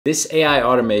This AI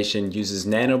automation uses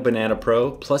Nano Banana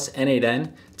Pro plus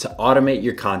N8N to automate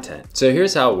your content. So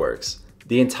here's how it works.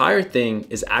 The entire thing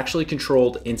is actually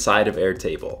controlled inside of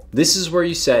Airtable. This is where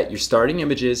you set your starting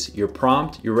images, your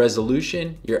prompt, your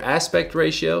resolution, your aspect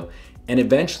ratio, and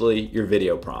eventually your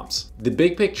video prompts. The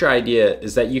big picture idea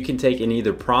is that you can take an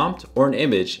either prompt or an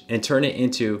image and turn it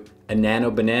into a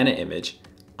Nano Banana image.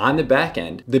 On the back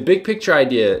end, the big picture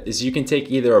idea is you can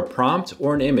take either a prompt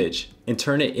or an image and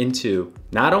turn it into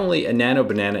not only a Nano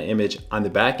Banana image on the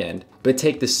back end, but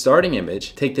take the starting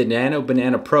image, take the Nano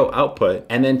Banana Pro output,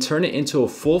 and then turn it into a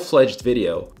full-fledged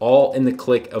video, all in the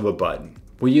click of a button.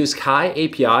 We use Kai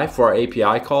API for our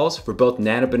API calls for both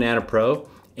Nano Banana Pro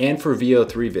and for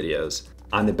VO3 videos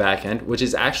on the back end, which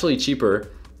is actually cheaper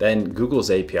than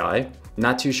Google's API.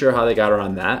 Not too sure how they got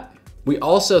around that. We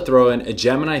also throw in a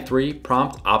Gemini 3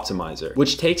 prompt optimizer,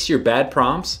 which takes your bad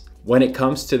prompts when it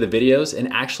comes to the videos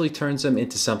and actually turns them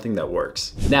into something that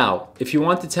works. Now, if you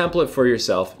want the template for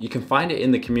yourself, you can find it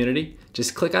in the community.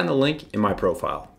 Just click on the link in my profile.